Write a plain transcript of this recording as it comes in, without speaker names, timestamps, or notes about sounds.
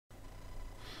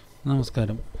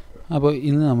നമസ്കാരം. അപ്പോൾ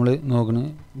ഇന്ന് നമ്മൾ നോക്കുന്നത്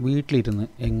വീട്ടിലിരുന്ന്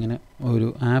എങ്ങനെ ഒരു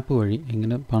ആപ്പ് വഴി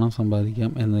എങ്ങനെ പണം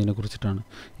സമ്പാദിക്കാം എന്നതിനെ കുറിച്ചിട്ടാണ്.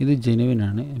 ഇത്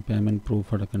ജെനുവിനാണ്, പേയ്മെൻറ്റ്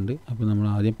പ്രൂഫ് അടക്കമുണ്ട്. അപ്പോൾ നമ്മൾ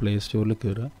ആദ്യം പ്ലേ സ്റ്റോറിൽ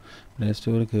കയറുക. പ്ലേ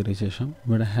സ്റ്റോറിൽ കയറിയ ശേഷം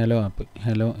ഇവിടെ ഹലോ ആപ്പ്,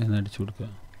 ഹലോ എന്ന് അടിച്ചു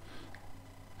കൊടുക്കുക.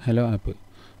 ഹലോ ആപ്പ്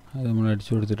അത് നമ്മൾ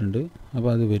അടിച്ചു കൊടുത്തിട്ടുണ്ട്. അപ്പോൾ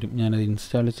അത് വരും. ഞാനത്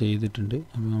ഇൻസ്റ്റാൾ ചെയ്തിട്ടുണ്ട്.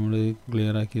 അപ്പോൾ നമ്മൾ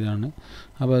ക്ലിയർ ആക്കിയതാണ്.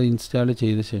 അപ്പോൾ അത് ഇൻസ്റ്റാൾ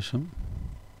ചെയ്ത ശേഷം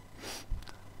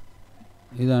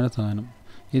ഇതാണ് സാധനം.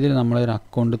 ഇതിൽ നമ്മളൊരു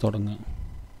അക്കൗണ്ട് തുടങ്ങുക.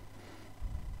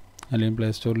 അല്ലെങ്കിൽ പ്ലേ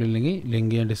സ്റ്റോറിലില്ലെങ്കിൽ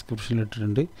ലിങ്ക് ഞാൻ ഡിസ്ക്രിപ്ഷനിൽ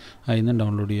ഇട്ടിട്ടുണ്ട്, അതിൽ നിന്ന്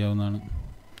ഡൗൺലോഡ് ചെയ്യാവുന്നതാണ്.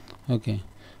 ഓക്കെ,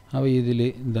 അപ്പോൾ ഇതിൽ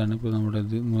ഇതാണ് ഇപ്പോൾ നമ്മുടെ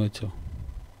ഇത് എന്ന് വെച്ചോ.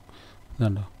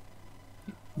 ഇതുണ്ടോ,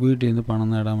 വീട്ടിൽ നിന്ന് പണം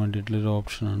നേടാൻ വേണ്ടിയിട്ടുള്ളൊരു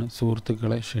ഓപ്ഷനാണ്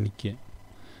സുഹൃത്തുക്കളെ ക്ഷണിക്കുക.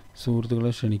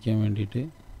 സുഹൃത്തുക്കളെ ക്ഷണിക്കാൻ വേണ്ടിയിട്ട്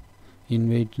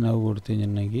ഇൻവൈറ്റ് നൗ കൊടുത്തു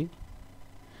കഴിഞ്ഞിട്ടുണ്ടെങ്കിൽ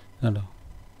ഇതുണ്ടോ,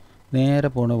 നേരെ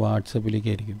പോണ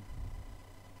വാട്സപ്പിലേക്കായിരിക്കും.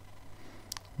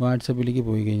 വാട്സപ്പിലേക്ക്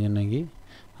പോയി കഴിഞ്ഞിട്ടുണ്ടെങ്കിൽ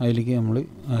അതിലേക്ക് നമ്മൾ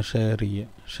ഷെയർ ചെയ്യുക.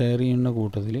 ഷെയർ ചെയ്യുന്ന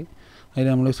കൂട്ടത്തിൽ അതിൽ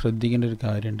നമ്മൾ ശ്രദ്ധിക്കേണ്ട ഒരു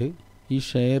കാര്യമുണ്ട്. ഈ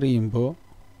ഷെയർ ചെയ്യുമ്പോൾ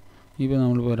ഇപ്പോൾ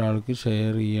നമ്മളിപ്പോൾ ഒരാൾക്ക്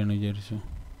ഷെയർ ചെയ്യുകയാണ് വിചാരിച്ചു.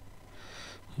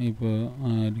 ഇപ്പോൾ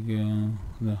ആയിരിക്കും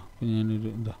ഇപ്പോൾ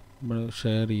ഞാനൊരു ഇവിടെ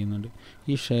ഷെയർ ചെയ്യുന്നുണ്ട്.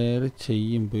 ഈ ഷെയർ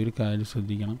ചെയ്യുമ്പോൾ ഒരു കാര്യം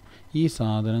ശ്രദ്ധിക്കണം. ഈ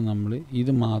സാധനം നമ്മൾ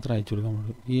ഇത് മാത്രം അയച്ചു കൊടുക്കാൻ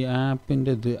പാടുള്ളൂ. ഈ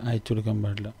ആപ്പിൻ്റെ ഇത് അയച്ചു കൊടുക്കാൻ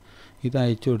പാടില്ല. ഇത്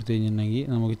അയച്ചു കൊടുത്തു കഴിഞ്ഞിട്ടുണ്ടെങ്കിൽ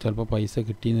നമുക്ക് ചിലപ്പോൾ പൈസ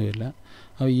കിട്ടിയെന്ന് വരില്ല.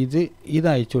 അപ്പോൾ ഇത്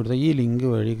അയച്ചു കൊടുത്താൽ ഈ ലിങ്ക്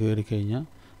വഴി കയറി കഴിഞ്ഞാൽ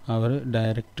അവർ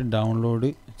ഡയറക്റ്റ് ഡൗൺലോഡ്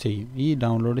ചെയ്യും. ഈ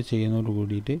ഡൗൺലോഡ് ചെയ്യുന്നതോട്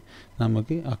കൂടിയിട്ട്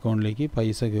നമുക്ക് അക്കൗണ്ടിലേക്ക്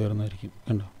പൈസ കയറുന്നതായിരിക്കും.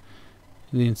 കണ്ടോ,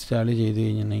 ഇത് ഇൻസ്റ്റാൾ ചെയ്ത്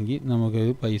കഴിഞ്ഞിട്ടുണ്ടെങ്കിൽ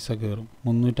നമുക്കത് പൈസ കയറും.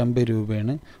 350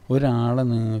 രൂപയാണ് ഒരാളെ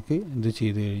നിങ്ങൾക്ക് ഇത്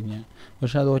ചെയ്ത് കഴിഞ്ഞാൽ.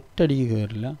 പക്ഷെ അത് ഒറ്റയടിക്ക്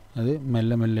കയറില്ല, അത്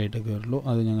മെല്ലെ മെല്ലെ ആയിട്ട് കയറുള്ളൂ.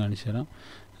 അത് ഞാൻ കാണിച്ചു തരാം.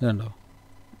 ഇതുണ്ടോ,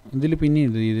 ഇതിൽ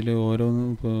പിന്നീട് ഇതിൽ ഓരോന്ന്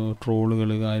ഇപ്പോൾ ട്രോളുകൾ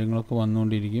കാര്യങ്ങളൊക്കെ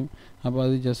വന്നുകൊണ്ടിരിക്കും. അപ്പോൾ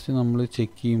അത് ജസ്റ്റ് നമ്മൾ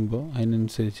ചെക്ക് ചെയ്യുമ്പോൾ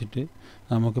അതിനനുസരിച്ചിട്ട്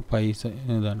നമുക്ക് പൈസ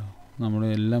ഇതാണ് നമ്മൾ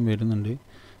എല്ലാം വരുന്നുണ്ട്.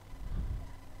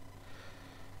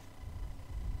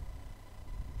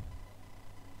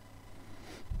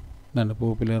 ഇതാണ്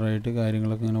പോപ്പുലറായിട്ട്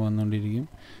കാര്യങ്ങളൊക്കെ ഇങ്ങനെ വന്നുകൊണ്ടിരിക്കും.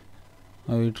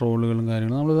 ഈ ട്രോളുകളും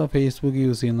കാര്യങ്ങളും നമ്മൾ ഫേസ്ബുക്ക്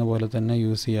യൂസ് ചെയ്യുന്ന പോലെ തന്നെ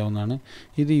യൂസ് ചെയ്യാവുന്നതാണ്.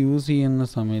 ഇത് യൂസ് ചെയ്യുന്ന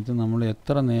സമയത്ത് നമ്മൾ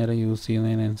എത്ര നേരം യൂസ്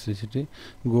ചെയ്യുന്നതിനനുസരിച്ചിട്ട്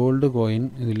ഗോൾഡ് കോയിൻ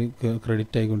ഇതിൽ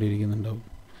ക്രെഡിറ്റ് ആയിക്കൊണ്ടിരിക്കുന്നുണ്ടാവും.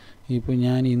 ഇപ്പോൾ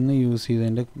ഞാൻ ഇന്ന് യൂസ്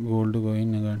ചെയ്തതിൻ്റെ ഗോൾഡ് കോയിൻ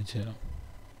ഞാൻ കാണിച്ചു തരാം.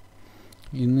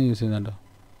 ഇന്ന് യൂസ് ചെയ്തോ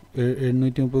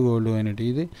 730 ഗോൾഡ് കോയിൻ കിട്ടി.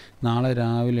 ഇത് നാളെ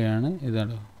രാവിലെയാണ്,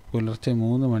 ഇതാണ് പുലർച്ചെ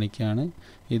 3 മണിക്കാണ്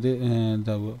ഇത്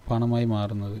പണമായി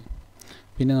മാറുന്നത്.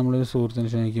 പിന്നെ നമ്മളൊരു സുഹൃത്തിന്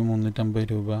ക്ഷണിക്കും 350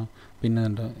 രൂപ. പിന്നെ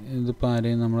ഇതിപ്പോൾ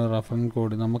ആരെയും നമ്മൾ റെഫറൻസ്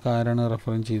കോഡ് നമുക്ക് ആരാണ്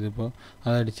റെഫറൻസ് ചെയ്തപ്പോൾ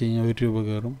അത് അടിച്ച് കഴിഞ്ഞാൽ 1 രൂപ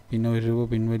കയറും. പിന്നെ 1 രൂപ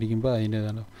പിൻവലിക്കുമ്പോൾ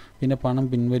അതിൻ്റേതാണ്. പിന്നെ പണം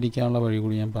പിൻവലിക്കാനുള്ള വഴി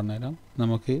കൂടി ഞാൻ പറഞ്ഞുതരാം.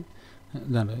 നമുക്ക്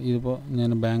ഇതാണ്, ഇതിപ്പോൾ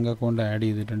ഞാൻ ബാങ്ക് അക്കൗണ്ട് ആഡ്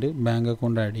ചെയ്തിട്ടുണ്ട്. ബാങ്ക്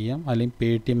അക്കൗണ്ട് ആഡ് ചെയ്യാം, അല്ലെങ്കിൽ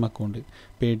പേടിഎം അക്കൗണ്ട്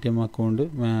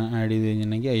ആഡ് ചെയ്ത്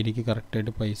കഴിഞ്ഞിട്ടുണ്ടെങ്കിൽ അതിലേക്ക്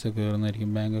കറക്റ്റായിട്ട് പൈസ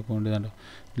കയറുന്നതായിരിക്കും. ബാങ്ക് അക്കൗണ്ട് ഇതാണ്ടോ,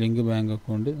 ലിങ്ക് ബാങ്ക്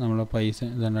അക്കൗണ്ട് നമ്മളെ പൈസ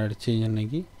ഇതാണ്ട് അടിച്ച്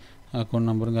കഴിഞ്ഞിട്ടുണ്ടെങ്കിൽ അക്കൗണ്ട്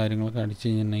നമ്പറും കാര്യങ്ങളൊക്കെ അടിച്ച്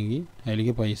കഴിഞ്ഞിട്ടുണ്ടെങ്കിൽ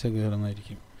അതിലേക്ക് പൈസ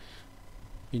കയറുന്നതായിരിക്കും.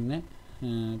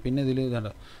 പിന്നെ ഇതിൽ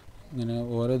ഇതാണ്ടോ, ഇങ്ങനെ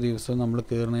ഓരോ ദിവസവും നമ്മൾ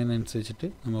കയറുന്നതിനനുസരിച്ചിട്ട്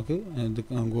നമുക്ക് ഇത്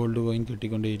ഗോൾഡ് കോയിൻ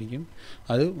കിട്ടിക്കൊണ്ടേയിരിക്കും.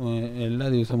 അത് എല്ലാ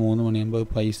ദിവസവും 3 മണിയാകുമ്പോൾ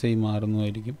പൈസയും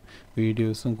മാറുന്നതായിരിക്കും.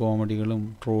 വീഡിയോസും കോമഡികളും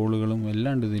ട്രോളുകളും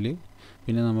എല്ലാം ഉണ്ട് ഇതിൽ.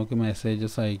 പിന്നെ നമുക്ക്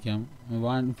മെസ്സേജസ് അയക്കാം.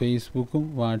 ഫേസ്ബുക്കും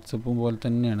വാട്സപ്പും പോലെ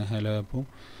തന്നെയാണ് ഹലോ ആപ്പും.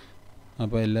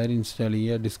 അപ്പോൾ എല്ലാവരും ഇൻസ്റ്റാൾ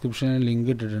ചെയ്യുക. ഡിസ്ക്രിപ്ഷനിൽ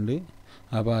ലിങ്ക് ഇട്ടിട്ടുണ്ട്.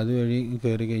 അപ്പോൾ അതുവഴി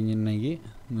കയറി കഴിഞ്ഞിട്ടുണ്ടെങ്കിൽ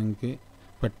നിങ്ങൾക്ക്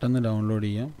പെട്ടെന്ന് ഡൗൺലോഡ്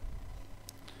ചെയ്യാം.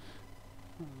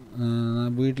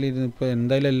 വീട്ടിലിരുന്ന് ഇപ്പോൾ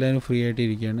എന്തായാലും എല്ലാവരും ഫ്രീ ആയിട്ട്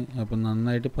ഇരിക്കുകയാണ്. അപ്പോൾ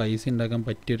നന്നായിട്ട് പൈസ ഉണ്ടാക്കാൻ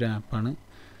പറ്റിയൊരു ആപ്പാണ്.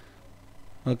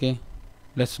 Okay,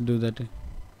 let's do that.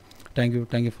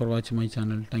 Thank you for watching my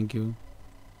channel. Thank you.